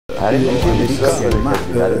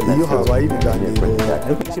iyo habaye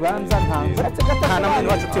ibiganiro kibanza nta namwe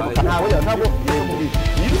wacu tuvuga ntawe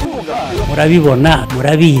murabibona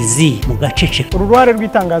murabizi mugaceceka. Uruhare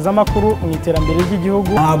rw'itangazamakuru mu iterambere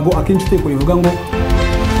ry'igihugu ntabwo akenshi iteko rivuga ngo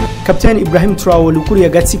Kapiteni Ibrahim Traore ukuriye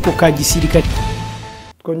agatsiko ka gisirikare.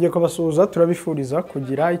 Twongeye kubasuhuza turabifuriza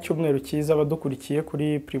kugira icyumweru cyiza abadukurikiye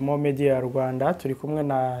kuri Primo Media Rwanda. Turi kumwe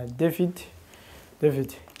na David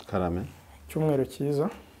Karame. Icyumweru cyiza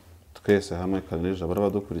Twese hamwe kanije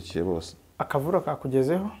abadukurikiye bose. Akavura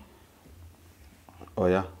kakugezeho?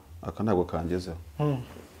 Oya, aka ntabwo kangezeho.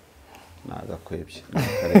 Nagakwebye.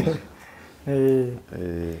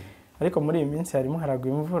 Ariko muri iyi minsi harimo haragwa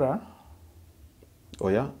imvura.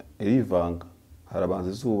 Oya, irivanga. Harabanza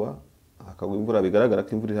izuba, hakagwa imvura bigaragara ko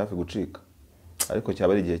imvura iri hafi gucika. Ariko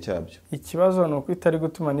cyaba ari igihe cyabyo. Ikibazo ni uko itari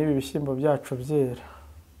gutuma nibi bishyimbo byacu byera.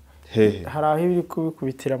 Hehe. Hari aho biri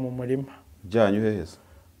kubikubitira mu murima. Byanyu heheze.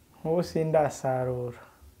 Nk'ubu sindasarura.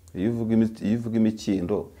 Iyo uvuga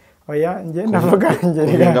imikindo. Oya, nge ndavuga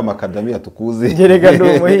ngerega amakadamiya tukuzi. Ngerega ndi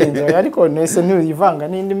umuhinzi, ariko nese ntuyivanga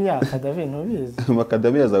n'indi myaka David ntubizi.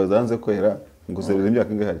 Amakadamiya zawe zanze kwera nguzerera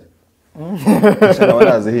imyaka ingahari. Shaka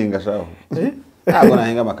barazihinga shaho. Ntabwo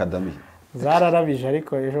nahinga amakadamiya. Zararabije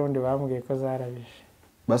ariko ejo bundi bambwiye ko zarabije.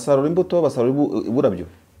 Basarura imbuto, basarura iburabyo.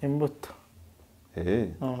 Imbuto.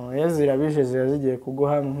 Yazirabije zigiye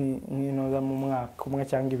kuguha nk'inoza mu mwaka umwe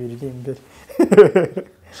cyangwa ibiri imbere.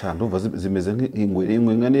 Ndumva zimeze nk'ingwe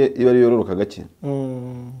iba ari yororoka gake.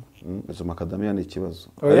 Izo makadamiya ni ikibazo.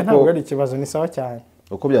 Oya ntabwo ari ikibazo, ni sawa cyane.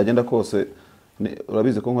 Uko byagenda kose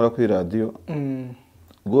urabizi ko nkora kuri radio.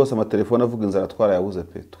 Rwose amatelefone avuga inzara twarayabuze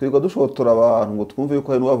pe. Twiga dushotora abantu ngo twumve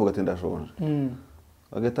yuko hari n'uwavuga ati ndashonje.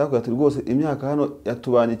 Agatako ati rwose imyaka hano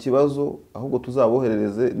yatubanye ikibazo ahubwo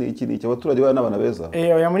tuzaboherereze n'iki abaturage bana n'abana beza.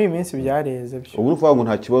 Oya muri iyi minsi byareze byo. Ubu nuvuga ngo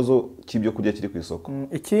nta kibazo cy'ibyo kurya kiri ku isoko.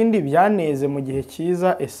 Ikindi byaneze mu gihe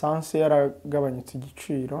cyiza essence yaragabanyutse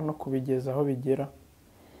igiciro no kubigeza aho bigera.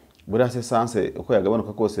 Buri essence uko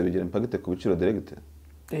yagabanuka kose bigera impagite ku biciro direct.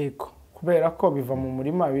 Yego. Kubera ko biva mu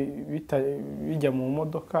murima bijya mu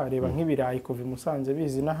modoka, reba nk'ibirayi kuva i Musanze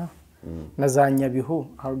bizi naha na za Nyabihu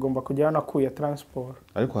hagomba kujya nakuye transport.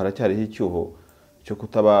 Ariko haracyariho icyuho cyo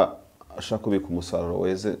kutaba ashaka kubika umusaruro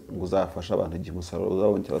weze ngo uzafasha abantu igihe umusaruro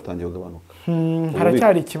uzabonye watangiye kugabanuka.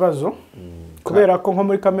 Haracyari ikibazo kubera ko nko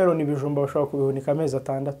muri Cameroon ibijumba bashobora kubihunika amezi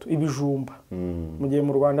 6 ibijumba. Mu gihe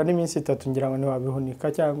mu Rwanda ni minsi 3 ngira ngo ni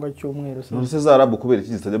wabihunika cyangwa cyumweru. None se zarabu kubera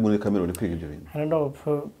iki zitajya muri Cameroon kwiga ibyo bintu. Hano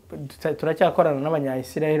turacyakorana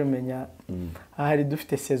n'abanya-Israel umenya ahari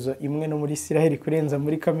dufite sezo imwe no muri Israel kurenza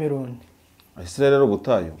muri Cameroon. Israel rero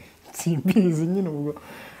gutayo. Simbizi nyine ubwo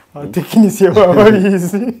abatekinisiye baba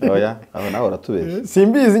babizi. Oya, aba nawe uratubesha.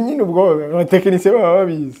 Simbizi nyine ubwo abatekinisiye baba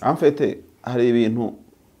babizi. Amfete hari ibintu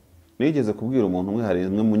nigeze kubwira umuntu umwe, hari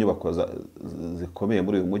imwe mu nyubako zikomeye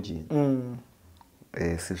muri uyu mujyi.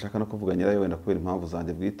 Sinshaka no kuvuga nyirayo wenda kubera impamvu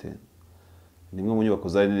zanjye bwite. Ni imwe mu nyubako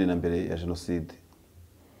zari nini na mbere ya jenoside.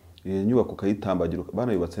 Iyi nyubako kayitambagira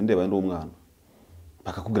bana yubatse ndeba ndi umwana.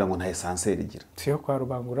 Bakakubwira ngo nta essence igira. Siyo kwa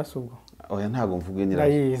Rubangura subwo. Oya ntago mvuge nyirayo.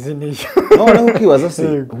 Ndayizi niyo. None ukibaza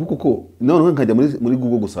se kuko none nkajya muri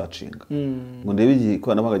Google gusacinga. Ngo ndebe igihe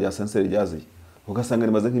ikoranabuhanga rya essence ryaziye. Ugasanga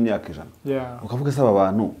rimaze nk'imyaka 100. Ukavuga se aba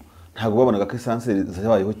bantu ntago babonaga ko essence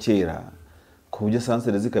zabayeho kera. Ku buryo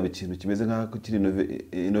essence zikaba ikintu kimeze nk'ako kiri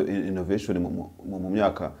innovation mu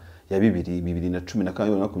myaka ya 2010 na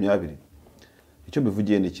 2020. Icyo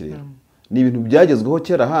bivugiye ni iki rero? Ni ibintu byagezweho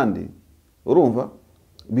kera handi. Urumva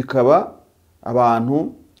bikaba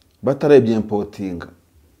abantu batarebye importinga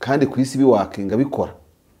kandi ku isi biwakinga bikora.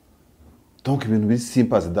 Donc ibintu biri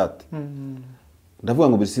simple as that. Ndavuga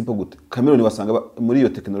ngo biri simple gute? Cameroon basanga muri iyo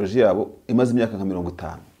technology yabo imaze imyaka nka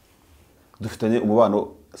 50. Dufitanye umubano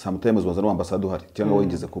sometimes waza n'ambassador uhari cyangwa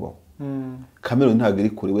wigeze kubaho. Cameroon ntago iri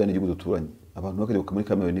kure we n'igihugu duturanye. Abantu bakaribuka muri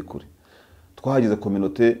Cameroon ni kure. Twahageze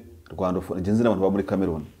communauté Rwanda ngenzi n'abantu ba muri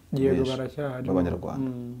Cameroon. Yego baracyari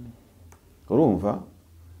b'Abanyarwanda. Urumva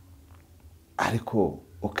ariko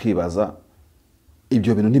ukibaza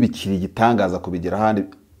ibyo bintu ntibikiri gitangaza kubigera handi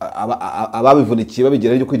ababivunikiye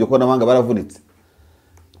babigera ryo kwijya kubona amanga baravunitse.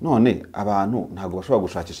 None abantu ntago bashobora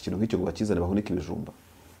gushakisha ikintu nk'icyo ngo bakizane bahunika ibijumba.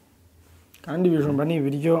 Kandi ibijumba ni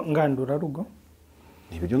ibiryo ngandura rugo.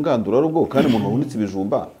 Ni ibiryo ngandura rugo kandi umuntu wahunitse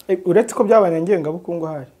ibijumba. Uretse ko byabanye ngenga bukungu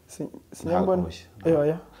hari. Sinyambona.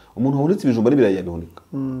 Oya. Umuntu wahunitse ibijumba n'ibirayi yabihunika.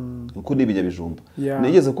 Uko nibijya bijumba.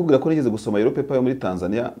 Nigeze kubwira ko nigeze gusoma Europe paper yo muri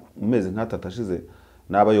Tanzania mu mezi nk'atatu ashize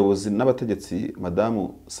n'abayobozi n'abategetsi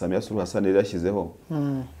Madamu Samia Suluhu Hassan yashyizeho.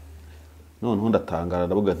 None ndatangara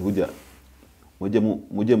ndavuga nti burya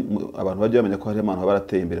abantu bajye bamenya ko hari abantu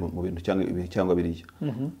barateye imbere mu bintu cyangwa biriya.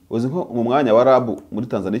 Uzi nko mu mwanya wa RAB muri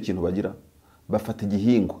Tanzania ikintu bagira bafata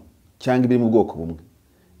igihingwa cyangwa ibiri mu bwoko bumwe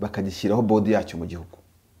bakagishyiraho bodi yacyo mu gihugu.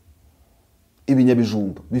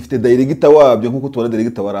 Ibinyabijumba bifite director wabyo nkuko tubona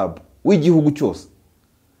director wa RAB w'igihugu cyose.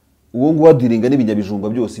 Uwo ngo wadiringa n'ibinyabijumba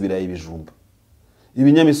byose biraye ibijumba.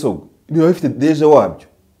 Ibinyamisogo biba bifite deje wabyo.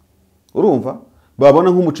 Urumva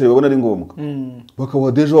babona nk'umuceri babona ari ngombwa.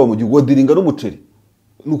 Bakawa deje wa mu gihugu wadiringa n'umuceri.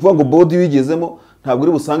 Nukuvuga ngo bodi wigezemo ntabwo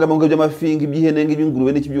uri busangamo ngo by'amafinga iby'ihene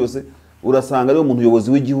ngiby'ingurube n'iki byose urasanga ari umuntu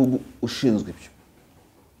uyobozi w'igihugu ushinzwe ibyo.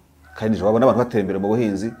 Kandi je babona abantu batembera mu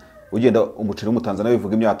buhinzi ugenda umuceri w'umutanzania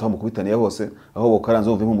bivuga imyaka aho mukubitaniye hose aho bokaranze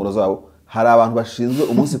umva impumuro zabo hari abantu bashinzwe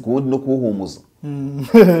umunsi ku wundi no kuwuhumuza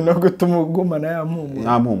no gutuma ugumana ya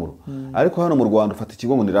mpumuro. Ariko hano mu Rwanda ufata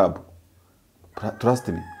ikigo ngo ni RAB. Trust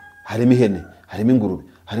me, harimo ihene, harimo ingurube,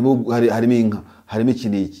 harimo inka, harimo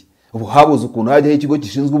ikiniki. Ubu habuze ukuntu hajyaho ikigo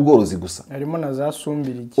gishinzwe ubworozi gusa. Harimo na za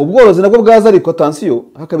sumbirigi. Ubworozi nabwo bwaza ariko attention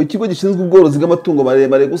hakaba ikigo gishinzwe ubworozi bw'amatungo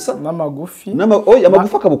maremare gusa n'amagufi.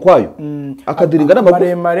 Amagufi akabukwayo. Akadiringa n'amagufi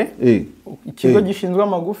maremare. Ikigo gishinzwe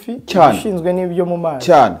amagufi gishinzwe n'ibyo mu mazi.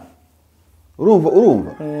 Cyane.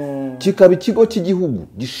 Urumva? Kikaba ikigo cy'igihugu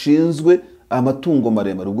gishinzwe amatungo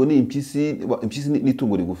maremare. Ubwo ni impyisi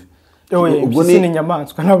n'itungo rigufi. Ubwo ni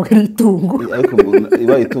inyamaswa ntabwo ari itungo. Ariko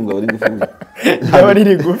iba itungo bari gufi. Yaba ari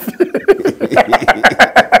rigufi.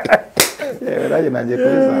 Yewe nanjye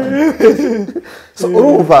kubisa. So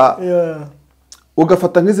urumva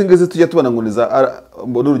ugafata nk'izi ngizi tujya tubona ngo ni za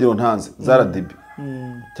urugero ntanze za RDB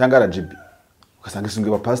cyangwa RGB. Ugasanga ishinzwe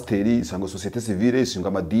abapasiteri, ishinzwe societe civile, ishinzwe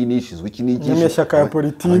amadini, ishinzwe iki n'iki, n'amashyaka ya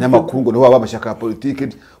politiki, abanyamakuru ngo niho baba amashyaka ya politiki,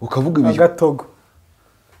 ukavuga ibyo agatogo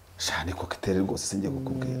shani ko kitere rwose sinjye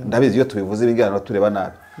kukubwira. Ndabizi iyo tubivuze bingana tureba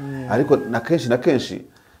nabi, ariko na kenshi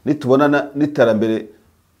nitubona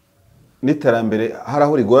n'iterambere hari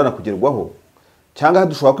aho rigorana kugerwaho cyangwa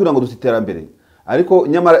dushobora kwira ngo dutiterambere, ariko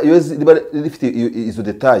nyamara iyo rifite izo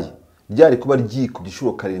details byari kuba ryiko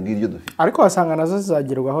gishuro karindwi iryo dufite. Ariko wasanga nazo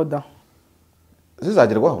zizagerwaho da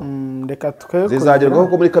zizagerwaho reka tweko zizagerwaho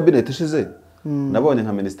ko muri cabinet ishize nabonye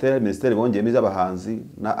nka ministeri bongeyemo iz'abahanzi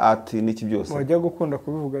na art n'iki byose wajya gukunda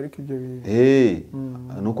kubivuga ariko ibyo bihe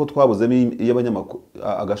nuko twabuzemo y'abanyamakuru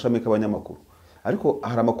agashami k'abanyamakuru, ariko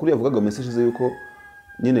hari amakuru yavugaga message ishize yuko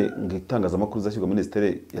nyine ngitangazamakuru zashyirwa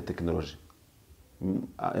ministeri ya technology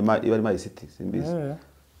iba ari ICT simbizi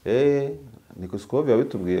niko Scovia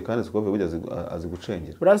bitubwiye kandi Scovia bujya azi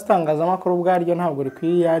gucengera. Urazitangazamakuru bwaryo ntabwo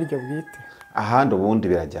rikwiye yaryo bwite. Ahandi ubundi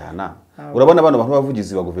birajyana. Urabona abantu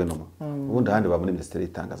bavugizi ba guverinoma. Ubundi ahandi ba muri ministeri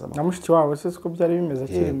y'itangazamakuru. Na mushiki wawe se siko byari bimeze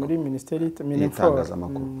kiri muri ministeri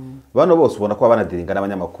y'itangazamakuru. Bano bose ubona ko banadiringa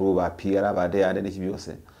n'abanyamakuru ba PR ba DN n'iki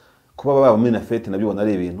byose. Kuba baba muri na fete nabyo ubona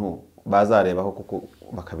ari ibintu bazarebaho kuko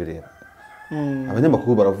bakabireba.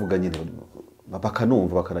 Abanyamakuru baravuga nyine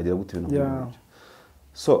bakanumva bakanagira gute ibintu nk'ibyo.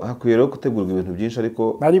 So hakwiye rero gutegurwa ibintu byinshi,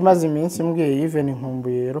 ariko bari maze iminsi mbwiye even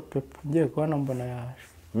nkumbuye rero pepe ngiye kubona mbona yaje.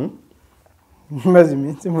 Maze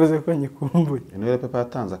iminsi mvuze ko nyikumbuye. Rero pepe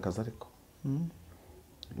yatanze akazi ariko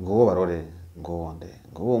ngo barore ngo wonde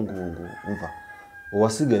ngo umva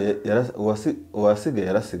uwasigaye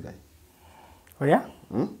yarasigaye. Oya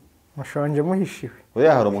mushonje muhishiwe.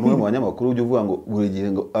 Oya hari umuntu mu banyamakuru ujye uvuga ngo buri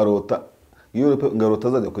gihe ngo arota iyo ngo arota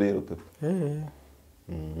azajya kuri iyo pepe.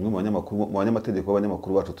 Mu banyamategeko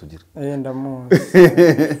b'abanyamakuru bacu tugira. Ndamuzi.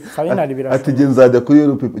 Finally birashoboka. Ati genzajya kuri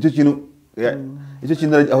iyo pepe. Icyo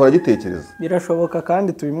kintu ahora gitekereza. Birashoboka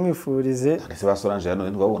kandi tubimwifurize. Ese basoranje hano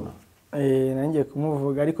ntibabona. Nangiye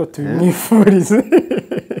kumuvuga ariko tubimwifurize.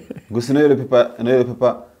 Gusa no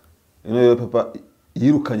pepa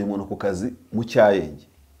yirukanye umuntu ku kazi mu cyayenge.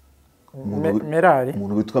 Merari.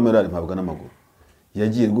 Umuntu witwa Merari mpabwa n'amaguru.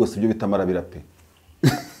 Yagiye rwose ibyo bita marabira pe.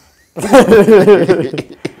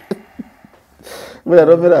 Buriya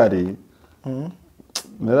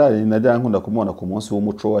Merari najya nkunda kumubona ku munsi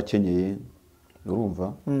w'umuco wakenyeye,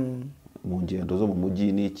 urumva mu ngendo zo mu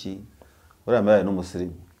mujyi n'iki. Buriya Merari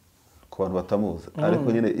n'umusirimu ku bantu batamuzi,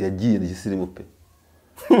 ariko nyine yagiye n'isirimu pe.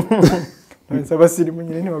 Abasirimu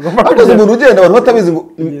nyine ntibagomba kujya umuntu ugenda abantu batabizi ngo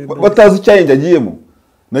batazi icyayenge agiyemo.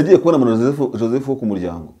 Nagiye kubona umuntu Joseph wo ku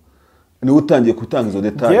muryango ni utangiye gutanga izo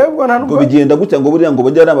details ngo bigenda gutya ngo buriya ngo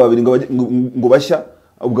bajya n'ababiri ngo bashya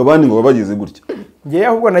ubwo abandi ngo babagize gutya. Ngiye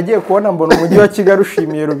ahubwo nagiye kubona mbona umujyi wa Kigali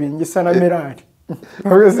ushimiye Rubingisa na Merari.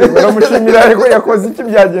 Wese baramushimira ariko yakoze iki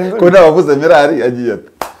byagenze ko nabavuze Merari agiye ati.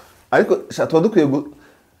 Ariko tuba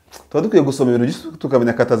dukwiye gusoma ibintu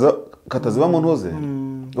tukamenya kataziba mu ntoze,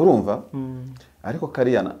 urumva. Ariko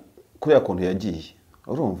kariyana kuri yakuntu yagiye,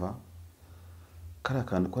 urumva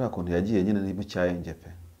kuri yakuntu yagiye nyine niba cyayenge pe.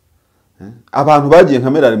 Abantu bagiye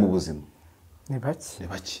nka Merari mu buzima ni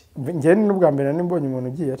bake njye n'ubwa mbere nimbonye umuntu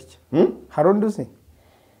ugiye atya hari undi uzi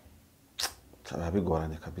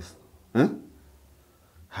bigoranye kabisa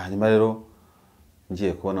hanyuma rero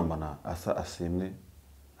ngiye kubona mbona asa asimwe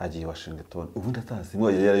agiye Washington ubundi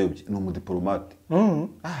atasimwe yari yarayobye ni umudipolomate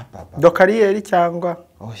do kariyeri cyangwa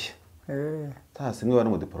oya atasimwe bari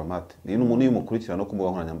umudipolomate ni umuntu y'umukurikirana no kumbuga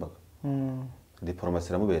nkoranyambaga diplomasi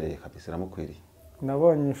iramubereye kabisa iramukwiriye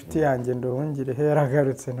nabonye inshuti yanjye Nduhungire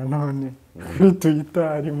yaragarutse nanone kuri Twitter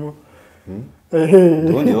arimo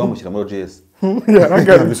Nduhungire bamushyira muri OGS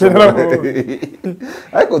yaragarutse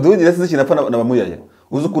ariko Nduhungire sinzi kinapfa na bamuyaya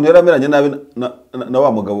uzi ukuntu yarameranye nabi na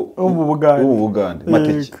wa mugabo Bugande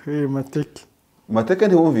Mateke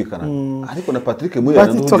ntibumvikana ariko na Patrick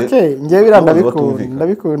Muyaya Nduhungire ngiye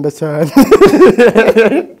ndabikunda cyane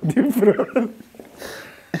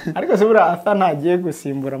ariko se buriya asa ntagiye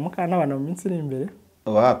gusimbura mukana abantu mu minsi iri imbere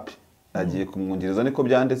wapi agiye kumwungiriza niko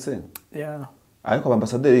byanditse ariko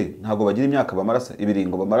abambasaderi ntabwo bagira imyaka bamarasa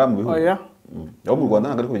ibiringo bamara mu bihugu aho mu Rwanda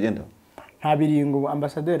ntabwo ariko bigenda nta biringo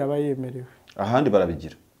ambasaderi aba yemerewe ahandi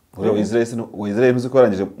barabigira Israel uzi ko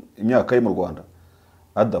yarangije imyaka ye mu Rwanda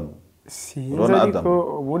Adamu sinzi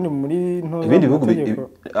ariko ubundi muri ibindi bihugu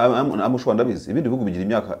amushwa ndabizi ibindi bihugu bigira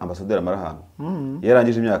imyaka ambasaderi amara ahantu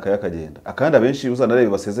yarangije imyaka yakagenda akandi abenshi uzanarebe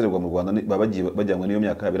basezererwa mu Rwanda bajyanywe n'iyo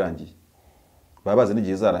myaka yabirangiye baba bazi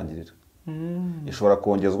n'igihe izarangirira ishobora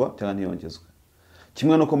kongezwa cyangwa ntiyongezwe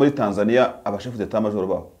kimwe nuko muri Tanzania abashefu d'etat major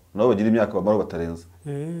babo nabo bagira imyaka bamara batarenza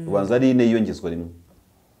ubanza ari ine yiyongezwa rimwe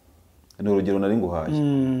ni urugero nari nguhaye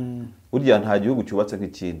burya nta gihugu cyubatse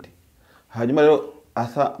nk'ikindi hanyuma rero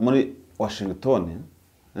asa muri Washington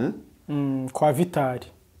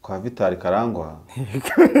kwa Vitali Karangwa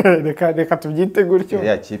reka tubyite gutyo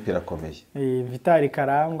ya kipe irakomeye Vitali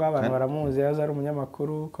Karangwa abantu baramuzi yaza ari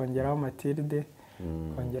umunyamakuru kongeraho Matilde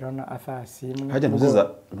kongeraho na Afasimwe hajya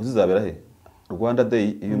ntuzizabera he Rwanda Day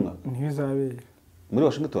iyumwa ntizabera muri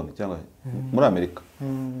Washington cyangwa muri Amerika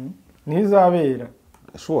ntizabera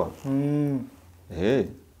sure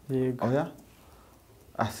yego oya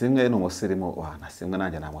asimwe ni umusirimu nasimwe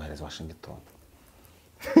nanjye namuhereza Washington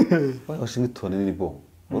Washington ni bo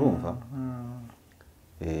urumva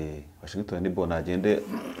Washington ni bo najye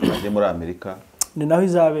muri Amerika ni naho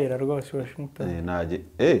izabera rwose Washington najye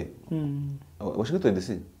Washington DC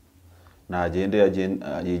najyende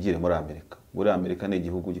yigire muri Amerika muri Amerika ni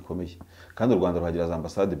igihugu gikomeye kandi u Rwanda ruhagira za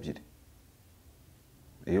ambasade ebyiri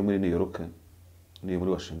iyo muri New York niyo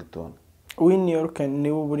muri Washington uwi New York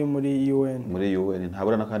ni buri muri UN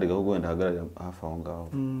ntabura nakandi gahugu wenda hagarara hafi aho ngaho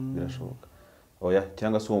birashoboka oya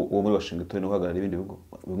cyangwa se uwo muri Washington uhagarara ibindi bihugu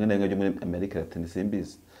bimwe na bimwe byo muri Amerika Latin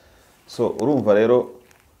simbizi so urumva rero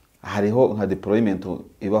hariho nka deployment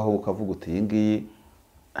ibaho ukavuga uti iyi ngiyi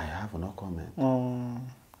I have no comment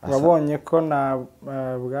wabonye ko na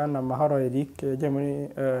bwana Mahoro Eric yagiye muri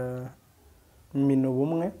mino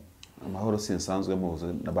bumwe amahoro sinsanzwe muzi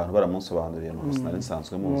abantu baramunsobanuriye no sinari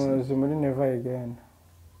nsanzwe muzi muri Never Again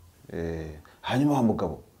hanyuma wa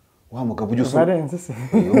mugabo ujye Valensi se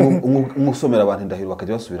umusomera abantu indahiro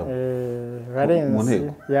bakajya basubira Valensi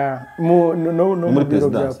ya muri biro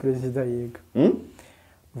bya president yega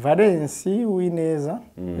Valensi wineza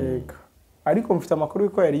yega ariko mfite amakuru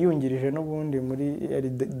yuko yari yungirije n'ubundi muri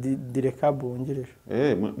Direkabu wungirije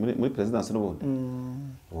muri presidence n'ubundi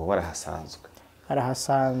uwo warahasanzwe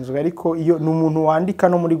arahasanzwe ariko iyo ni umuntu wandika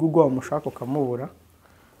no muri Google wamushaka ukamubura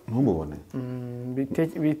ntumubone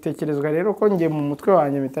bitekerezwa rero ko ngiye mu mutwe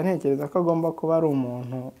wanjye mpita ntekereza ko agomba kuba ari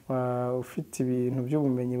umuntu ufite ibintu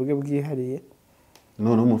by'ubumenyi bwe bwihariye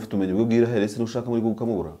noneho umuntu ufite ubumenyi bwe bwihariye se n'ushaka muri Google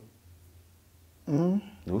ukamubura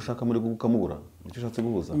niba ushaka muri Google ukamubura nicyo ushatse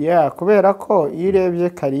guhuza kubera ko iyo urebye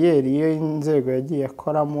kariyeri iyo inzego yagiye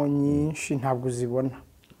akoramo nyinshi ntabwo uzibona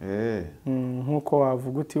nkuko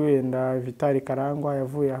wavuga uti wenda Vitali Karangwa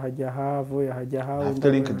yavuye ahajya aha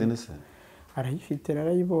afite LinkedIn se arayifite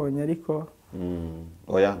narayibonye ariko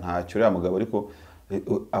oya ntacyo uriya mugabo ariko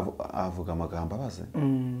avuga amagambo abaze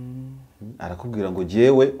arakubwira ngo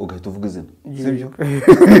jewe ugahita uvuga izina sibyo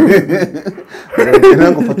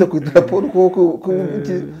ntabwo ufate ku idarapo kuko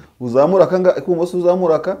uzamura kumoso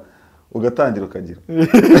uzamuraka ugatangira ukagira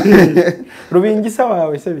Rubingisa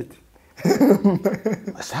wawe se bite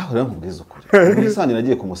saho rero nkubwiza ukuri nisani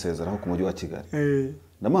nagiye kumusezeraho ku mujyi wa Kigali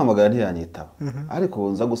ndamuhamagara ntiyanyitaba ariko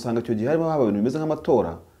nza gusanga icyo gihe harimo haba ibintu bimeze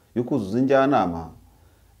nk'amatora yo kuzuza injyanama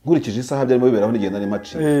nkurikije isaha byarimo biberaho nigenda ni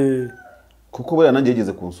maci kuko buriya nanjye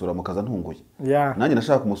yigeze kunsura mu kaza ntunguye nanjye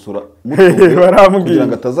nashaka kumusura kugira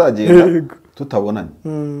ngo atazagenda tutabonanye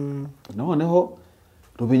noneho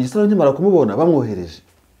Rubingisa nkimara kumubona bamwohereje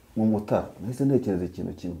mu Mutara nahise ntekereza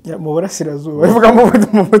ikintu kimwe mu burasirazuba bivuga mu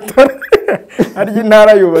Mutara Harya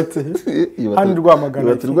intara yubatse hano Rwamagana.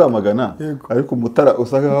 Yubatse Rwamagana ariko Mutara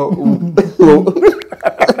usanga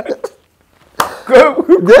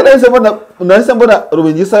nahise mbona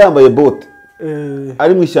Rubingisa yambaye bote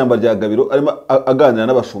ari mu ishyamba rya Gabiro arimo aganira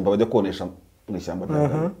n'abashumba bajya konesha mu ishyamba rya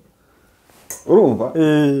Gabiro. Urumva?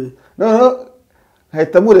 Noneho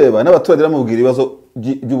hahita mureba n'abaturage bamubwira ibibazo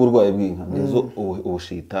by'uburwayi bw'inka ngezo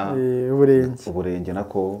ubushita uburenge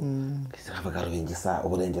nako kizavuga Rubingisa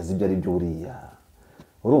uburengezi ibyo ari byo buriya.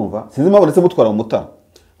 Urumva? Sinzi mabonetse mutwara mu Mutara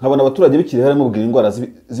nkabona abaturage bikiri harimo mubwira indwara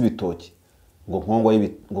z'ibitoki ngo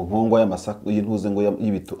nkongwa y'amasaka y'intuze ngo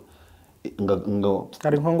y'ibito ngo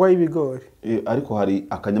hari nkongwa y'ibigori ariko hari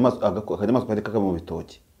akanyamaswa kari kaka mu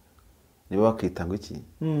bitoki niba bakitanga iki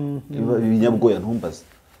ibinyabwoya ntumbaze.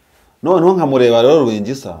 Noneho nkamureba rero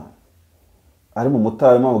Rubingisa ari mu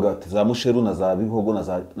Mutara mavuga ati za Musheru na za Bihogo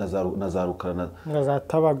na za Rukara na za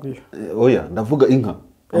Tabagwira. Oya ndavuga inka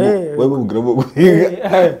wewe mubwira bo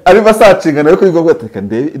ari basacinga nayo kuri gogo ateka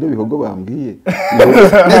ndebe ino Bihogo bambwiye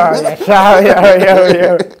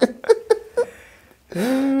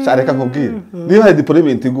shareka nkubwira niba hari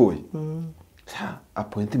deployment igoye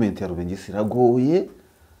appointment ya Rubingisa iragoye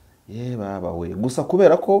baba we gusa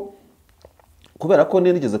kubera ko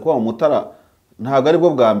nigeze kuba mu Mutara ntabwo ari bwo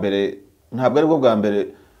bwa mbere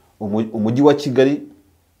umujyi wa Kigali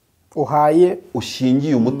uhaye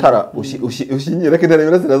ushingiye Umutara ushingiye reka intara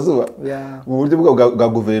y'Iburasirazuba mu buryo bwa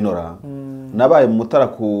guverinora. Nabaye mu Mutara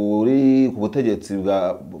ku butegetsi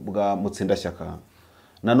bwa Mutsindashyaka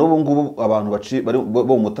na n'ubu ngubu abantu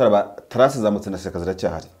bo mu Mutara ba trace za Mutsindashyaka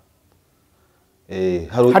ziracyahari.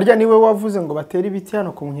 Harya niwe wavuze ngo batera ibiti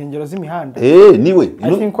hano ku nkengero z'imihanda. Niwe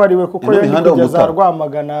ariko ari we kuko yo kugeza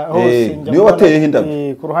Rwamagana hose niwe wateye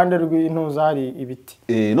indabyo ku ruhande rw'intuza hari ibiti.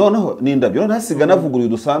 Noneho ni indabyo ntasiga navuguruye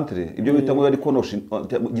udusantere ibyo bita ngo ari konosha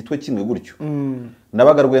gitwe kimwe gutyo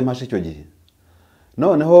nabaga Rwempashe icyo gihe.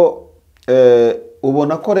 Noneho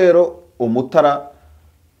ubona ko rero Umutara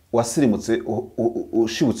wasirimutse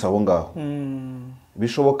ushibutse aho ngaho.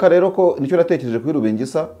 Bishoboka rero ko nicyo natekereje kuri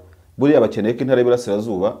Rubingisa buriya bakeneye ko intara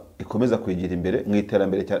y'Iburasirazuba ikomeza kwigira imbere mu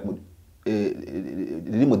iterambere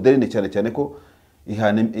riri moderne cyane ko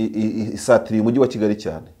isatiriye umujyi wa Kigali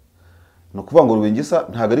cyane. No kuvuga ngo Rubingisa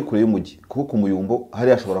ntago ari kure y'umujyi kuko ku Muyumbo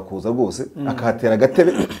hari ashobora kuza rwose akahatera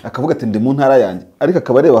agatebe akavuga ati ndi mu ntara yanjye ariko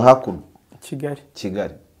akaba areba hakuno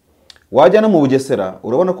Kigali. Wajya no mu Bugesera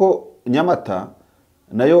urabona ko Nyamata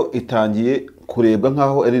nayo itangiye kurebwa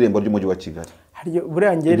nkaho ari irembo ry'umujyi wa Kigali.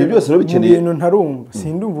 Ibyo byose rero bikeneye ibintu ntarumva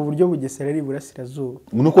sindumva uburyo Bugesera ari Iburasirazuba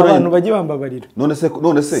abantu bajye bambabarira none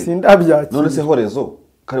se sindabyakira none se Horezo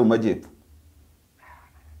kari mu majyepfo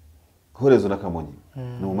Horezo na Kamonyi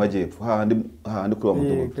ni mu majyepfo hahandi kuri wa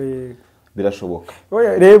mudugudu birashoboka.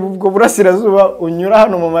 Oya reba ubwo Burasirazuba unyura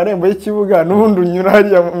hano mu marembo y'ikibuga n'ubundi unyura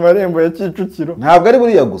hariya mu marembo ya Kicukiro. Ntabwo ari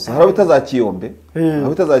buriya gusa hari bitazakiyombe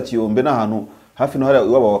bitazakiyombe n'ahantu hafi no hari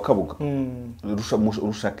iwabo wa Kabuga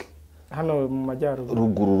rushake hano mu majyaruguru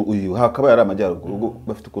ruguru uyu hakaba yari amajyaruguru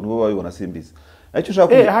bafite ukuntu bo babibona simbizi ariko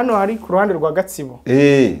ushaka hano hari ku ruhande rwa Gatsibo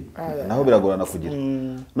naho biragorana kugira.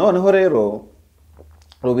 Noneho rero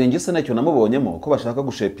Rubingisa nacyo namubonyemo ko bashaka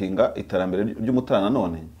gushepinga iterambere ry'Umutara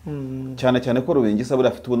none cyane ko Rubingisa buri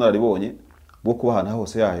afite ubunararibonye bwo kuba ahantu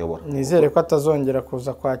hose yayobora. Nizere ko atazongera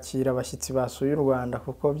kuza kwakira abashyitsi basuye u Rwanda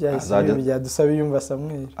kuko byahise byadusaba yumva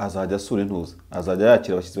Samuel azajya asura intuza azajya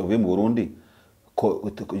yakira abashyitsi bavuye mu Burundi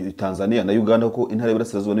ko Tanzania na Uganda ko intara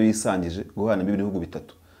y'Iburasirazuba niyo yisangije guhana ibihugu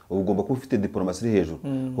bitatu. Ubu ugomba kuba ufite diplomasi iri hejuru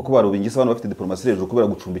kuko Rubingisa abantu bafite diplomasi iri hejuru kubera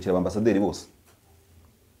gucumbikira abambasaderi bose.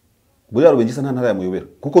 Buriya Rubingisa nta ntara yamuyobera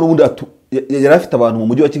kuko n'ubundi yari afite abantu mu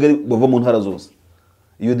mujyi wa Kigali bava mu ntara zose.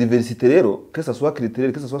 Iyo diversité rero que ça soit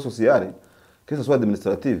culturelle que ça soit sociale que ça soit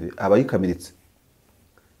administrative abayikamiritse.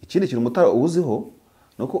 Ikindi kintu Umutara uziho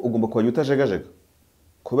nuko ugomba kwanya utajegajega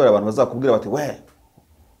kubera abantu bazakubwira bati we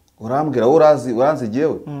urambwira uranzi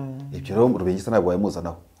jewe ibyo rero Rubingisa ntabwo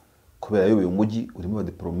wayimuzanaho kubera yo uyu mujyi urimo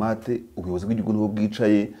abadiplomate ubuyobozi bw'igihugu nibo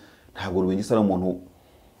bwicaye ntabwo Rubingisa ari umuntu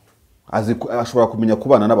ashobora kumenya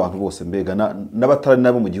kubana n'abantu bose mbega n'abatari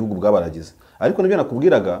nabo mu gihugu bwabaragize. Ariko nibyo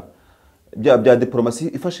nakubwiraga bya diplomasi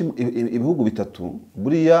ifashe ibihugu bitatu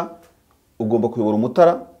buriya ugomba kuyobora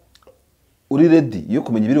Umutara uri ready yo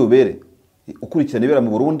kumenya ibiri bubere ukurikirana ibera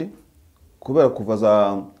mu Burundi kubera kuva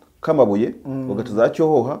za Kamabuye ugaca za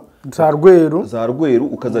Cyohoha za Rweru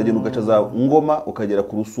ukazagenda ugaca za Ngoma ukagera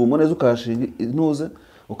ku Rusumo neza ukahashinga intuze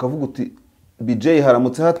ukavuga uti BJ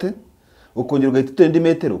haramutse hate ukongera ugahita utenda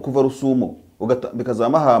metero kuva Rusumo ugatambika za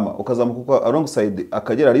Mahama ukazamuka alongside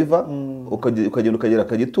Akagera River ukagenda ukagera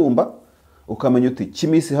Kagitumba ukamenya uti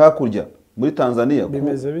Kimisi hakurya muri Tanzania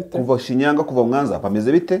kuva Shinyanga kuva Mwanza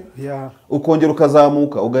pameze bite ukongera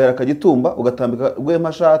ukazamuka ugahera Kagitumba ugatambika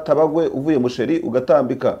Rwempasha Tabagwe uvuye Musheri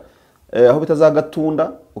ugatambika aho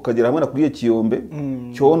bitazagatunda ukagera hamwe na kugiye Kiyombe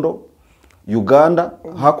Cyondo Uganda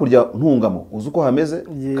hakurya Ntungamo uzuko hameze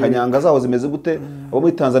Kanyanga zaho zimeze gute abo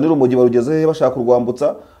muri Tanzania urumogi barugeze he bashaka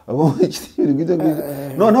kurwambutsa abo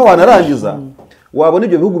noneho wanarangiza wabona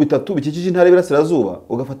ibyo bihugu bitatu bikikije intara y'Iburasirazuba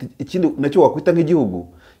ugafata ikindi nacyo wakwita nk'igihugu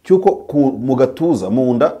cyuko mu gatuza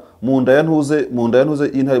mu nda ya ntuze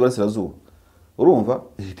y'intara y'Iburasirazuba urumva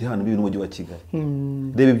ihite hano ibintu umujyi wa Kigali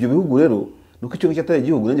reba ibyo bihugu rero nuko icyo cyatari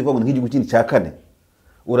igihugu nanjye vuga ngo nk'igihugu kindi cya kane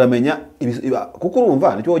uramenya kuko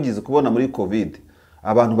urumva nicyo wagize kubona muri covid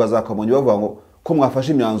abantu bazakamonye bavuga ngo ko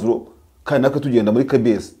mwafashe imyanzuro kandi nako tugenda muri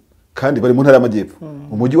KBS kandi bari mu ntara y'Amajyepfo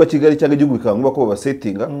umujyi wa Kigali cyangwa igihugu bikangwa ko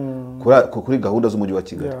babasetinga kuri gahunda z'umujyi wa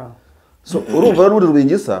Kigali so urumva n'uri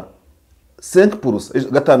rubingisa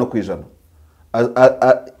 5%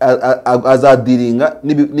 5% azadiringa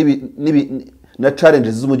na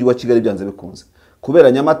challenges z'umujyi wa Kigali byanze bikunze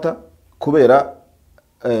kubera Nyamata kubera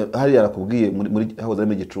hari yarakubwiye muri hahoze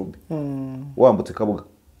ari Gicumbi wambutse Kabuga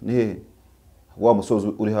ni hehe wa musozi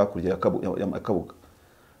uri hakurya ya Kabuga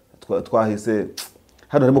twahise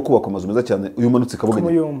hano harimo kubaka amazu meza cyane uyu manutse Kabuga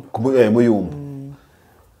Muyumba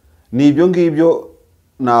ni ibyo ngibyo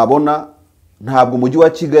nabona ntabwo umujyi wa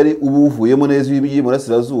Kigali ubuvuyemo neza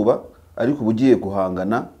y'Iburasirazuba ariko ubugiye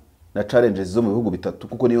guhangana na challenges zo mu bihugu bitatu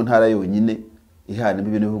kuko niyo ntara yonyine ihana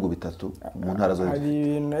ibintu bihugu bitatu mu ntara zo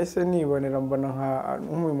hari nahise nibonera mbona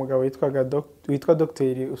nk'uyu mugabo witwa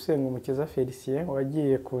Dr Usengumukiza Felicien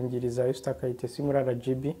wagiye kungiriza Ustakayitesi muri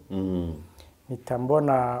RGB mpita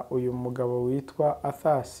mbona uyu mugabo witwa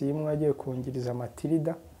Athasi wagiye kungiriza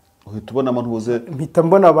Matilda uhita ubona amantuze mpita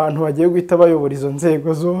mbona abantu bagiye guhita bayobora izo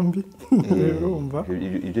nzego zombi urumva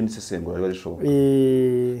ibyo nisesengura ari rishoboka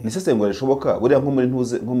nisesengura rishoboka buriya nko muri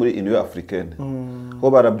ntuze nko muri Union Africaine ho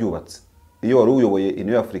barabyubatse iyo wari uyoboye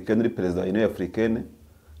Union Africaine uri president Union Africaine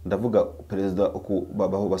ndavuga perezida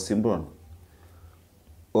babaho basimburana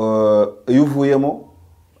iyo uvuyemo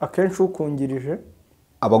akenshi ukungirije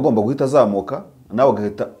abagomba guhita azamuka nawe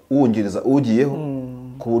gahita uwungiriza ugiyeho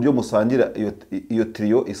ku buryo musangira iyo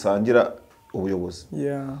trio isangira ubuyobozi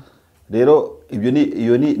rero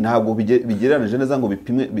iyo ni ntabwo bigereranije neza ngo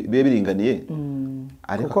bipimwe bibe biringaniye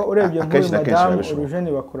ariko urebye muri Madame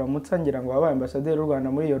Urujeni bakuramutsa ngira ngo wabaye ambassadeur w'u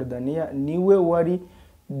Rwanda muri Yordania niwe wari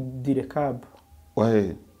Direcab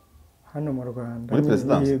hano mu Rwanda muri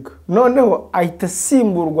presidence noneho ahita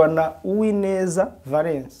simburwa na Uwineza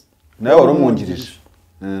Valence nawe warumwungirije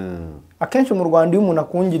akenshi mu Rwanda iyo umuntu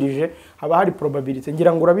akungirije haba hari probability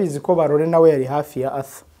ngira ngo urabizi ko Barore nawe yari hafi ya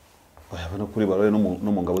Arthur Oyabona kuri Barore no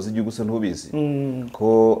mu ngabo z'igihugu se ntubizi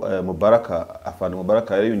ko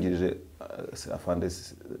Mubaraka yari yungirije afande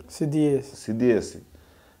CDS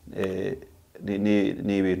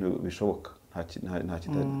ni ibintu bishoboka nta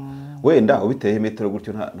kitari wenda ubiteye metero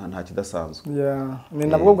gutyo nta kidasanzwe ni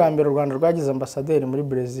nabwo bwa mbere u Rwanda rwagize ambassadeur muri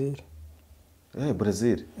Brazil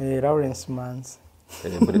Brazil Lawrence Manzi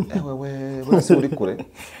Burasi uri kure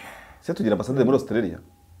se tugira ambassadeur muri Australia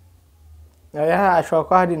ashobora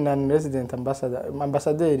kuba hari non-resident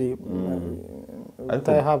ambassadeur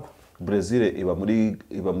utayahaba Brazil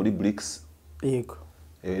iba muri BRICS yego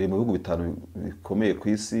iri mu bihugu bitanu bikomeye ku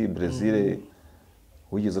isi Brazil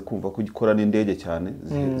wigeze kumva ko ikora n'indege cyane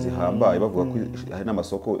zihambaye bavuga ko hari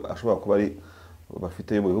n'amasoko ashobora kuba ari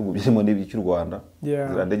bafite yo mu bihugu birimo n'iby'u Rwanda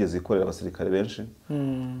zirandege zikorera abasirikare benshi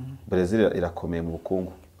Brazil irakomeye mu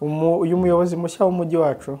bukungu uyu muyobozi mushya w'umujyi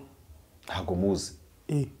wacu ntago muzi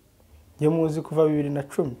muzi kuva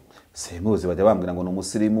 2010 muzi bajya bambwira ngo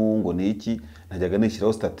n'umusirimu ngo ni iki najyaga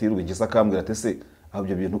nishyiraho statire ubigisa akambwira ate se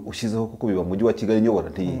abyo bintu ushyizeho kuko biba mu mujyi wa Kigali nyobora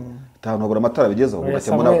ntantu habura amatara bigezeho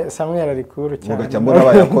Samuel arikuru cyane mugacyambona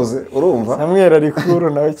bayakoze urumva Samuel arikuru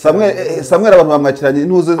nawe Samuel abantu bamwakiranye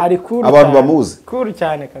ntuze abantu bamuzi kuru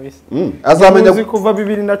cyane kabisa azamenya kuva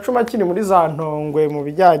 2010 akiri muri za ntongwe mu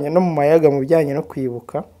bijyanye no mu mayaga mu bijyanye no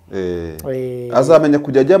kwibuka azamenya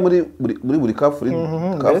kujya ajya muri buri kafuri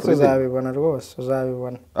uzabibona rwose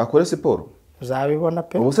uzabibona akore siporo uzabibona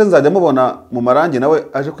pe ubu se nzajya mubona mu marangi nawe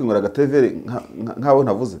aje kwinywera agateveri nkaho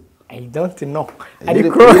ntavuze I don't know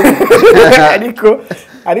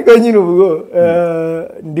ariko nyine ubwo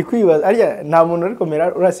ndi kwibaza arya nta muntu ariko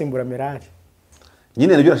urasimbura Merari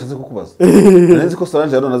nyine nibyo nashatse kukubaza nzi ko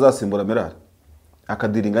Solange yarona azasimbura Merari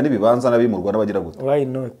akadiringa n'ibibanza n'abimurwa n'abagira gute why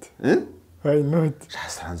not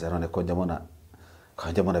Solange yarone ko njya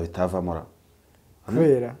mbona bitavamora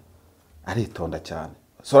kubera aritonda cyane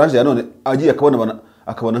Solange yanone agiye akabona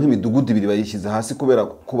akabona nk'imidugudu ibiri bayishyize hasi kubera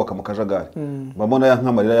kubaka mu kajagari babona ya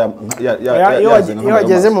nkamarira iyo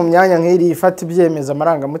wageze mu myanya nk'iri ifata ibyemezo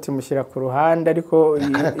amarangamutima ushyira ku ruhande ariko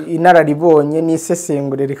inararibonye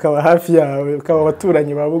n'isesengure rikaba hafi yawe ukaba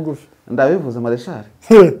abaturanyi ba bugufi ndabivuze mareshari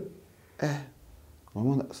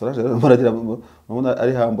mubona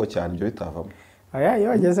ari hambo cyane ibyo bitavamo iyo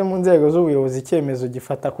wageze mu nzego z'ubuyobozi icyemezo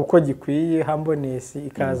gifata kuko gikwiye hambonesi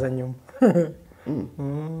ikaza nyuma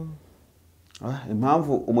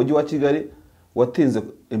impamvu umujyi wa Kigali watinze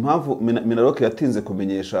impamvu Minaroke yatinze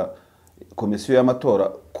kumenyesha komisiyo y'amatora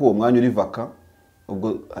ko uwo mwanya uri vaka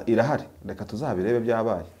ubwo irahari reka tuzabirebe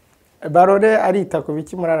byabaye Barore arita ku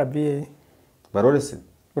biki muri RBA Barore se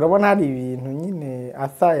urabona hari ibintu nyine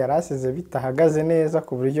Arthur yarasize bitahagaze neza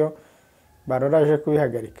ku buryo Barore aje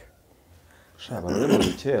kubihagarika Barore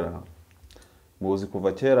mu kera muzi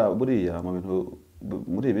kuva kera buriya mu bintu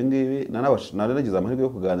muri ibi ngibi naragize amahirwe yo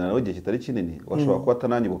kuganira nawe igihe kitari kinini washobora kuba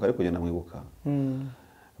atananyibuka ariko kugenda mwibuka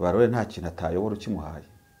Barore nta kintu atayobora ukimuhaye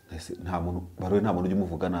Barore nta muntu ujya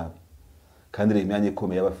umuvuga nabi kandi rero imyanya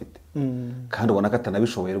ikomeye aba afite kandi ubona ko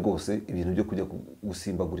atanabishoboye rwose ibintu byo kujya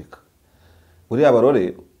gusimbagurika buriya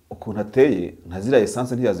Barore ukuntu ateye ntazira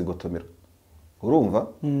essence ntiyazigotomera urumva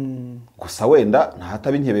gusa wenda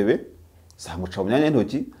ntahataba inkebebe zamuca mu myanya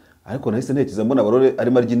y'intoki ariko nahise ntekereza mbona Barore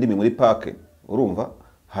arimo arya indimi muri park urumva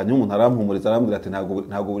hanyuma umuntu arampumuriza arambwira ati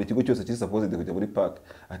ntabwo buri kigo cyose kiri supposed kujya muri park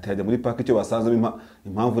ati hajya muri park icyo basanzemo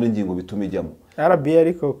impamvu n'ingingo bituma ijyamo RBA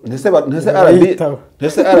ariko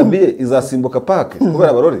ndetse RBA izasimbuka park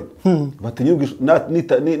kubera Barore batinyubwa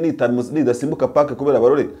nidasimbuka park kubera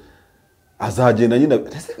Barore azagenda nyine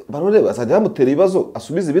Barore azajya bamutera ibibazo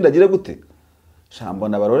asubiza ibindi agire gute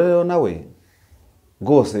shambona Barore rero nawe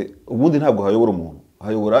rwose ubundi ntabwo hayobora umuntu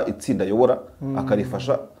hayobora itsinda ayobora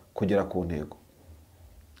akarifasha kugera ku ntego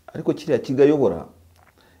ariko kiriya kigayobora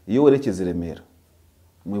iyo werekeza Remera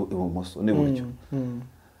ibumoso n'iburyo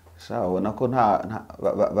shabona ko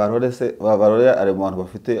Barore ari mu bantu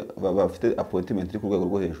bafite appointment iri ku rwego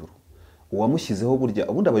rwo hejuru uwamushyizeho burya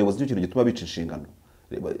ubundi abayobozi n'icyo kintu gituma bica inshingano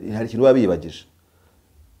hari ikintu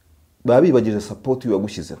babibagije support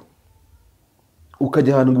yagushyizeho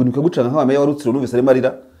ukajya ahantu ibintu bikagucanga nk'abameya warutsiro n'ubise arimo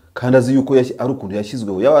arira kandi azi yuko ari ukuntu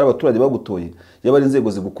yashyizweho yaba ari abaturage bagutoye yaba ari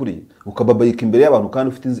inzego zigukuriye ukababayika imbere y'abantu kandi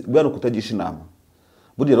ufite bwana kutagisha inama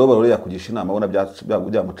burya rero Barore yakugisha inama abona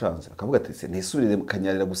byamucanze akavuga ati se nisubirire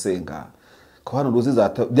kanyarira gusenga ko hano ruzi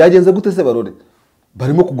byagenze gute se Barore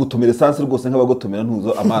barimo kugutomera essence rwose nk'abagotomera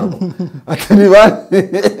ntuzo amarwa ati ni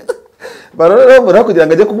Barore rero muri kugira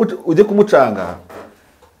ngo ujye kumucanga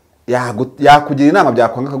yakugira inama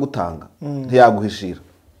byakwanga akagutanga ntiyaguhishira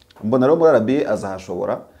mbona rero muri RBA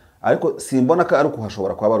azahashobora ariko simbona ko ari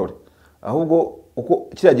kuhashobora kwa Barore ahubwo uko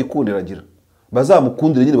kiriya gikundira agira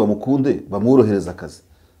bazamukundire nyine bamukunde bamworohereza akazi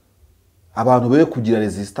abantu be kugira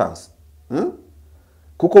resistance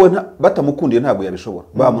kuko we batamukundiye ntabwo yabishobora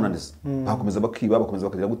bamunaniza bakomeza bakiba bakomeza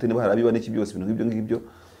bakagira gute niba harabiba n'iki byose ibintu nk'ibyo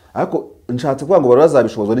ariko nshatse kuvuga ngo Barore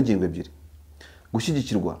azabishobozwa n'ingingo ebyiri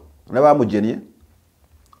gushyigikirwa n'abamugennye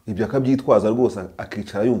ibyo akabyitwaza rwose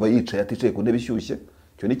akicara yumva yicaye aticaye ku ntebe ishyushye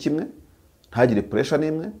cyo ni kimwe ntagire pressure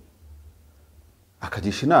n'imwe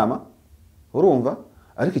akagisha inama urumva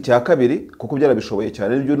ariko icya kabiri kuko byarabishoboye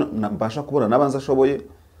cyane n'ibyo mbasha kubona nabanza ashoboye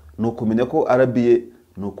ni ukumenya ko RBA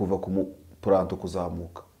ni ukuva ku mupuranto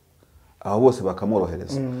kuzamuka aho bose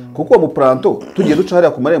bakamworohereza kuko uwo mupuranto tugiye duca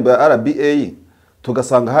hariya ku marembo ya RBA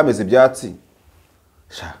tugasanga hameze ibyatsi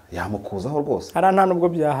yamukuzaho rwose hari nta nubwo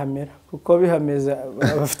byahamera kuko bihameza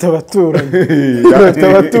bafite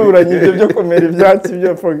abaturanyi ibyo byo kumera ibyatsi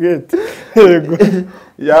byo forget yego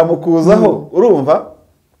yamukuzaho urumva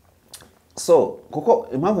so kuko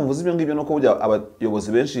impamvu mvuze ibyo ngibyo nuko burya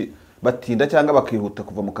abayobozi benshi batinda cyangwa bakihuta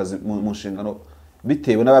kuva mu kazi mu nshingano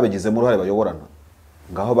bitewe n'ababigizemo uruhare bayoborana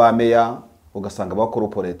ngaho ba meya ugasanga ba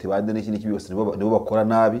corporate bande n'iki byose nibo bakora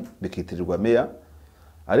nabi bikitirirwa meya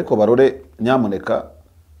ariko Barore nyamuneka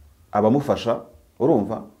abamufasha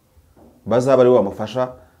urumva bazaba ari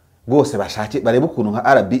bamufasha rwose bashake barebe ukuntu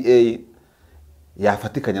nka RBA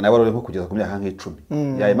yafatikanya na Barore nko kugeza ku myaka nk'icumi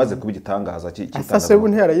yayimaze kuba igitangaza cy'itangaza ubu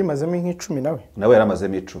ntiyarayimazemo nk'icumi nawe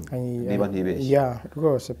yaramazemo 10 niba ntibeshye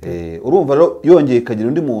rwose urumva rero yongeye kagira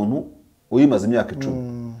undi muntu uyimaze imyaka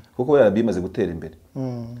 10 kuko RBA imaze gutera imbere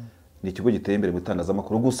ni ikigo giteye imbere mu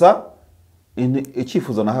itangazamakuru gusa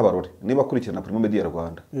icyifuzo naha Barore niba akurikirana Primo Media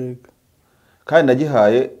Rwanda kandi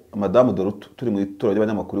nagihaye Madame Dorutu turi mu itora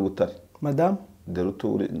ry'abanyamakuru Butare Madame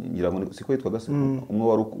Dorutu ngira ngo siko yitwaga se umwe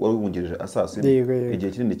wari wungirije asasi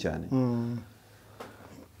igihe kinini cyane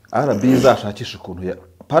RBA izashakisha ukuntu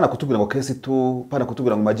pana kutubwira ngo kesi tu pana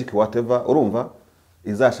kutubwira ngo magic whatever urumva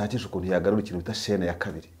izashakisha ukuntu yagarura ikintu bita chaîne ya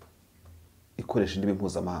kabiri ikoresha indimi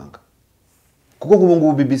mpuzamahanga kuko nk'ubu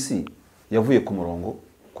ngubu BBC yavuye ku murongo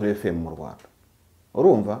kuri FM mu Rwanda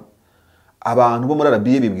urumva abantu bo muri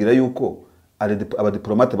RBA bibwira yuko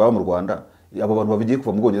abadiplomate baba mu Rwanda abo bantu babigiye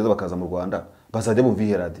kuva mu Bwongereza bakaza mu Rwanda bazajya bumva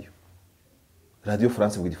ihe radio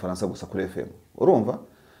France mu Gifaransa gusa kuri FM urumva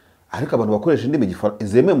ariko abantu bakoresha indimi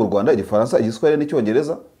zemewe mu Rwanda Igifaransa Igiswahili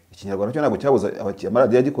n'Icyongereza Ikinyarwanda cyo ntabwo cyabuza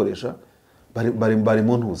amaradiyo agikoresha bari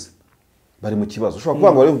mu ntuzi bari mu kibazo ushobora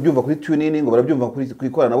kuvuga ngo bari byumva kuri tuning ngo barabyumva kuri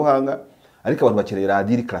ikoranabuhanga ariko abantu bakeneye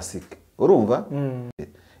radio iri classique urumva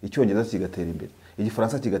Icyongereza kigatera imbere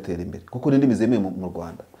Igifaransa kigatera imbere kuko n'indimi zemewe mu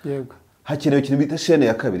Rwanda yego hakenewe ikintu bita chaîne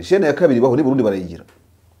ya kabiri baho ni Burundi barayigira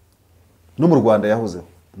no mu Rwanda yahozeho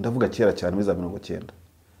ndavuga kera cyane muri za 90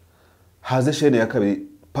 haze chaîne ya kabiri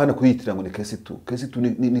pana kuyitira ngo ni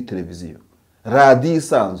KS2 ni televiziyo radio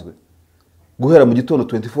isanzwe guhera mu gitondo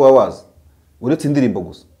 24 hours uretse indirimbo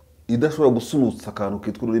gusa idashobora gusunutsa akantu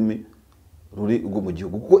kitwa ururimi ruri mu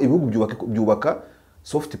gihugu kuko ibihugu byubaka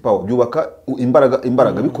soft power byubaka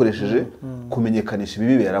imbaraga bikoresheje kumenyekanisha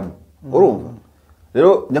ibiberamo urumva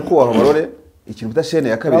rero nyakubahwa barore ikintu bita chaîne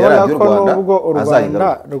ya kabiri ya radio Rwanda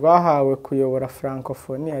Rwanda rwahawe kuyobora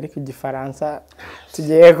francophonie ariko Igifaransa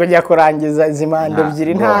tugiye kujya kurangiza izimande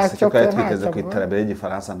ebyiri ntacyo twigeze ku iterambere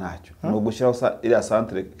y'Igifaransa ntacyo no gushyiraho iriya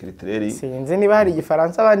centre culturelle sinzi niba hari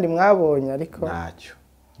Igifaransa abandi mwabonye ariko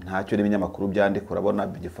ntacyo n'ibinyamakuru byandika urabona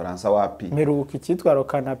Igifaransa wapi meruka icyitwa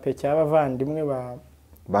Rokanape cy'abavandimwe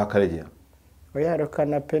ba Karegeya oya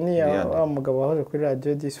Rokanape ni ya mugabo wahoze kuri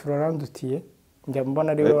radio Florent Dutiye njya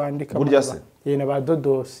mbona ari we wandika burya se yena ba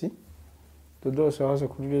Dodosi wahoze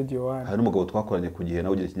kuri radio 1 hari umugabo twakoranye ku gihe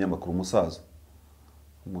nawe ugira ikinyamakuru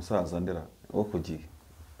umusaza ndera wo ku gihe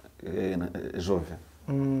Jove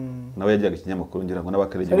nawe yajyaga ikinyamakuru ngira ngo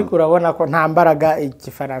n'abakarege ariko urabona ko nta mbaraga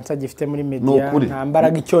Igifaransa gifite muri media nta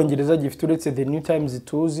mbaraga Icyongereza gifite uretse The New Times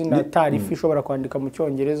tuzi na tarifi ishobora kwandika mu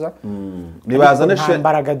Cyongereza nibazane nta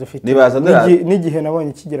mbaraga dufite n'igihe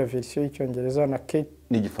nabonye kigira version y'Icyongereza na Kate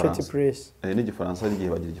Press n'Igifaransa n'igihe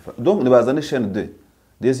bagira Igifaransa donc nibazane chaîne 2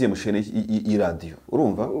 deuxième chaîne y'iradio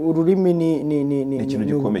urumva ururimi ni ikintu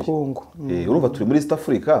gikomeye urumva turi muri East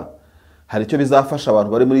Africa hari icyo bizafasha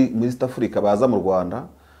abantu bari muri East Africa baza mu Rwanda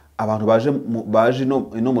abantu baje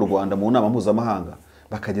no mu Rwanda mu nama mpuzamahanga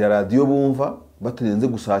bakagira radio bumva batarenze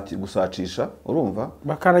gusacisha urumva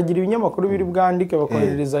bakanagira ibinyamakuru biri bwandike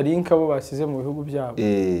bakoherereza link abo basize mu bihugu byabo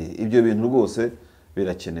ibyo bintu rwose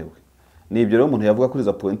birakenewe nibyo rero umuntu yavuga kuri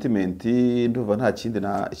za appointment nduva nta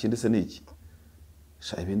ikindi se niki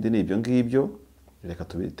ibindi nibyo ngibyo reka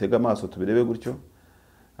tubitega amaso tubirebe gutyo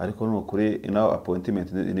ariko no kuri ina appointment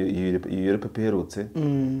Uherutse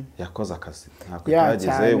yakoze akazi ntako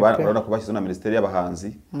yageze barona kubashyize na ministeri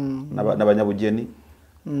y'abahanzi n'abanyabugeni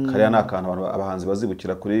kariya nakantu abahanzi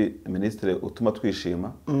bazibukira kuri ministre utuma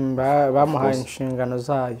twishima bamuhaye inshingano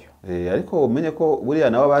zayo ariko umenye ko buriya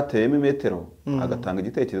nawe bateyemo imetero agatanga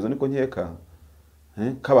igitekerezo niko nkeka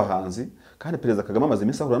k'abahanzi kandi Perezida Kagame amaze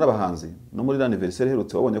iminsi ahura n'abahanzi no muri anniversaire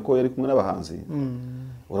Uherutse wabonye ko yari kumwe n'abahanzi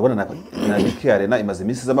urabona na Niki Arena imaze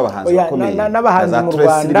iminsi z'abahanzi bakomeye n'abahanzi mu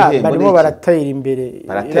Rwanda barimo baratera imbere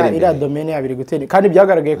ira domaine yabiri gutera kandi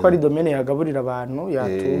byagaragaye ko ari domaine yagaburira abantu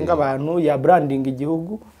yatunga abantu ya branding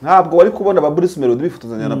igihugu ntabwo wari kubona aba Bruce Melody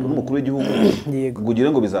bifotozanya n'umukuru w'igihugu kugire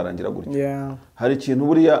ngo bizarangira gutyo hari ikintu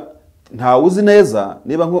buriya ntawe uzi neza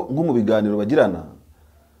niba nko mu biganiro bagirana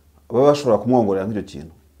baba bashobora kumwongorera nk'icyo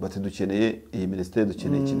kintu bati dukeneye iyi ministeri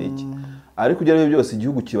dukeneye iki n'iki ariko ugeraho byose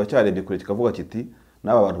igihugu kiba cyarebye kure kikavuga kiti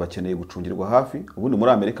n'aba bantu bakeneye gucungirwa hafi ubundi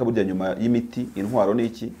muri Amerika burya nyuma y'imiti intwaro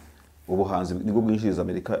n'iki ubuhanzi nibwo bwinjiriza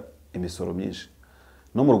Amerika imisoro myinshi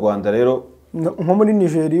no mu Rwanda rero nko muri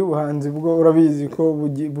Nigeria ubuhanzi bwo urabizi ko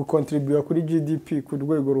bukontribuye kuri GDP ku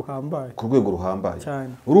rwego ruhambaye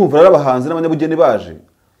urumva rero abahanzi n'abanyabugeni baje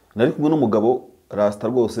nari kumwe n'umugabo Rasta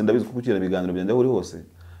rwose ndabizi ko kukira ibiganiro byanjye aho uri hose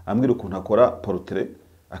ambwira ukuntu akora portrait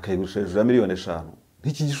akayigurisha hejuru ya 5 miliyoni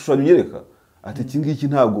nk'iki gishushanyo nyereka ati iki ngiki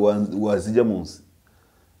ntabwo wazijya munsi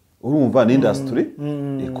urumva ni industry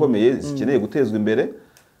ikomeye zikeneye gutezwa imbere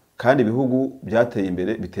kandi ibihugu byateye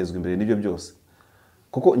imbere bitezwa imbere n'ibyo byose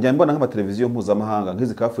kuko njya mbona nk'amateleviziyo mpuzamahanga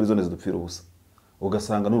nk'izi kafuri zone zidupfira ubusa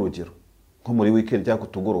ugasanga n'urugero nko muri weekend cyangwa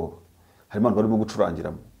kutugoroba harimo abantu barimo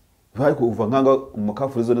gucurangiramo bari kuva nkanga mu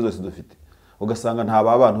kafuri zone zose dufite ugasanga nta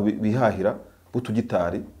abantu bihahira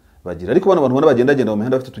butugitari bagira ariko bana abantu bagenda mu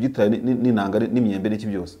mihanda bafite tugitari n'inanga n'imyembe n'iki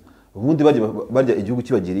byose ubundi barya igihugu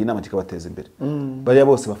kibagiriye inama kikabateza imbere bariya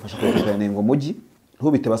bose bafasha kwerekana ngo mujyi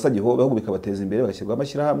ntubite basagiho ahubwo bikabateza imbere bagashyirwa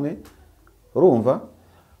amashyira hamwe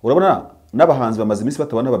urabona n'abahanzi bamaze iminsi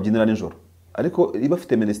batabona babyinira nijoro ariko iyo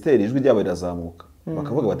bafite ministeri ijwi ryabo rirazamuka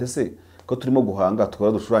bakavuga bati se ko turimo guhanga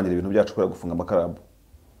tukora ducurangira ibintu byacu kubera gufunga amakarabu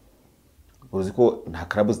uruzi ko nta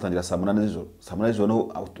club zitangira saa 8 z'ijoro saa 8 z'ijoro no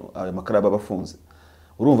amakaraba bafunze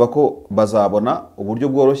urumva ko bazabona uburyo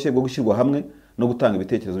bworoshye bwo gushyirwa hamwe no gutanga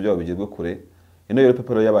ibitekerezo byabo bigirwe kure ino Europe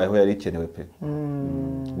pero yabayeho yari ikenewe pe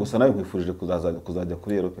gusa nawe nkwifurije kuzajya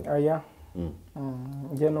kuri Europe aya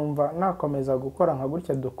nge numva nakomeza gukora nka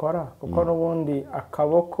gutya dukora kuko n'ubundi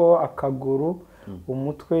akaboko akaguru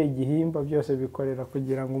umutwe igihimba byose bikorera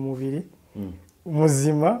kugira ngo umubiri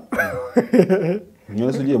muzima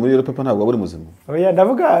nyose ugiye muri Europe ntabwo buri muzima oya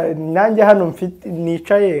ndavuga nanjye hano mfite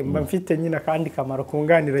nicaye mba mfite nyina kandi kamaro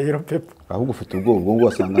kunganira Europe ahubwo ufite ubwo ngo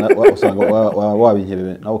wasanga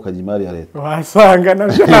wabinkebebe nawe ukajya imari ya leta wasanga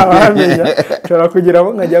navyo nabamenya cyora kugira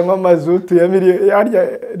ngo nkajya nko mazutu ya harya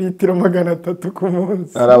litiro 300 ku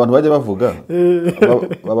munsi ari abantu bajya bavuga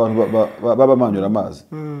abantu babamanyura amazi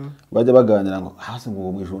bajya baganira ngo hasi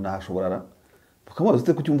ngo mu ijuru ntashobora bakamubaza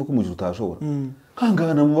ute kucyumva ko mu ijuru utashobora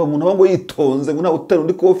kangana umuntu wango yitonze ngo na utera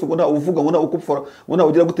undi kofi ngo na uvuga ngo na ukupfora ngo na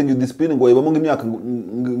ugira gutenga discipline ngo yebamo ng'imyaka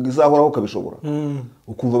ngizahoraho kabishobora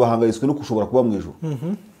ukumva bahangayiswe no kushobora kuba mu ijuru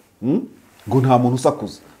ngo nta muntu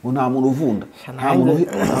usakuza ngo nta muntu uvunda nta muntu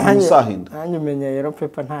usahinda nanyumenya rero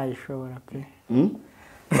pepa ntayishobora pe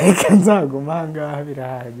reka nzaguma ahangaha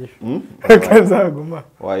birahagije reka nzaguma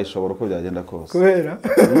wayishobora uko byagenda kose kubera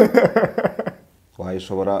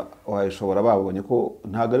wayishobora babonye ko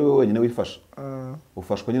ntago ari we wenyine wifasha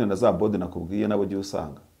ufashwa nyine na za bode nakubwiye nabo giye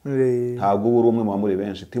usanga ntabwo uri umwe mu bamuri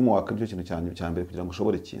benshi teamwork nicyo kintu cya mbere kugira ngo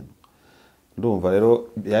ushobore ikintu ndumva rero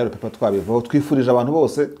ya Europe twabivaho twifurije abantu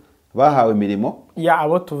bose bahawe imirimo ya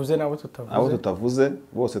abo tuvuze abo tutavuze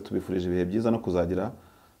bose tubifurije ibihe byiza no kuzagira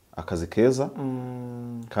akazi keza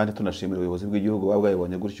kandi tunashimira ubuyobozi bw'igihugu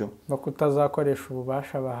babwayibonye gutyo no kutazakoresha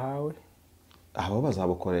ububasha bahawe abo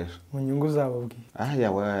bazabukoresha mu nyungu zabo bwite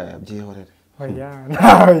yawe byihorere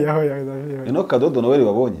ino kadodo nawe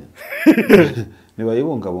babonye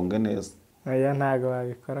nibayibungabunge neza ntago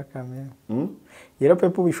babikora kamera rero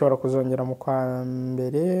pepu bishobora kuzongera mu kwa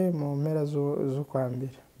mbere mu mpera z'ukwa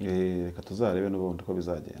mbere reka tuzarebe n'ubundi ko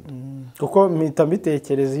bizagenda kuko mpita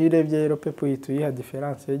mbitekereza iyo urebye rero pepu yita uyiha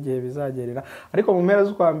diferanse y'igihe bizagerera ariko mu mpera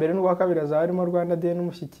z'ukwa mbere n'ukwa kabiri hazaba harimo Rwanda Day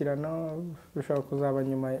n'umushyikirano bishobora kuzaba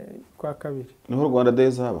nyuma kwa kabiri niho Rwanda Day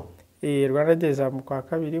zaba Rwanda Day zaba mu kwa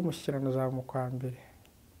kabiri umushyikirano zaba mu kwa mbere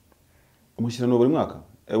umushyikirano buri mwaka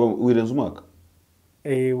wirenze umwaka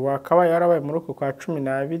wakabaye warabaye muri uku kwa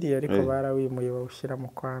 12 ariko barawimuye bawushyira mu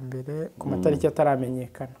kwa mbere ku matariki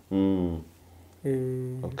ataramenyekana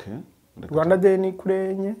Rwanda Day ni kuri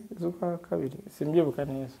enye z'ukwa kabiri simbyibuka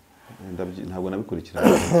neza ntabwo nabikurikira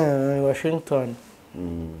Washington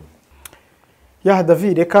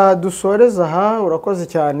David reka dusoreza aha urakoze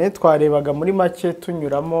cyane twarebaga muri make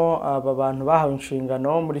tunyuramo aba bantu bahawe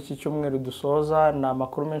inshingano muri iki cyumweru dusoza na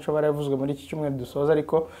makuru menshi baravuzwe muri iki cyumweru dusoza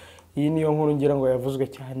ariko iyi niyo nkuru ngira ngo yavuzwe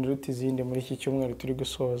cyane ruti izindi muri iki cyumweru turi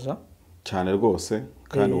gusoza cyane rwose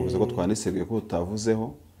kandi uvuze ko twaniseguye ko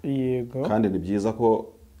tutavuzeho yego kandi ni byiza ko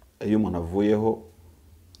iyo umuntu avuyeho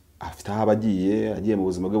afite aho agiye mu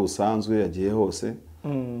buzima bwe busanzwe yagiye hose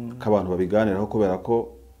ko abantu babiganiraho kubera ko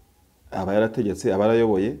aba yarategetse aba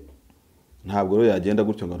yarayoboye ntabwo rero yagenda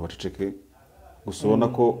gutyo ngo baceceke gusa ubona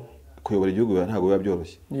ko kuyobora igihugu ntabwo biba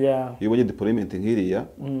byoroshye iyo ubonye deployment nk'iriya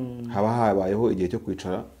haba habayeho igihe cyo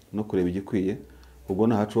kwicara no kureba igikwiye ubwo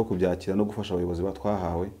ntahacu wo kubyakira no gufasha abayobozi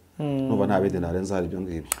batwahawe nuba nta bindi narenza hari ibyo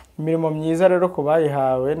ngibyo imirimo myiza rero ko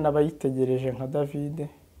bayihawe n'abayitegereje nka David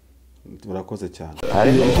urakoze cyane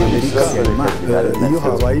iyo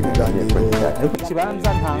habaye ibiganiro ikibanza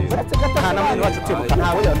nta namwe wacu twibuka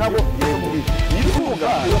ntabwo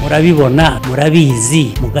murabibona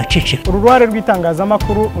murabizi mugaceceka uruhare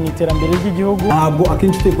rw'itangazamakuru mu iterambere ry'igihugu ntabwo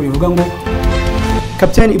akenshi iteko rivuga ngo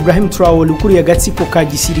Kapiteni Ibrahim Traore ukuriye agatsiko ka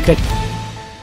gisirikare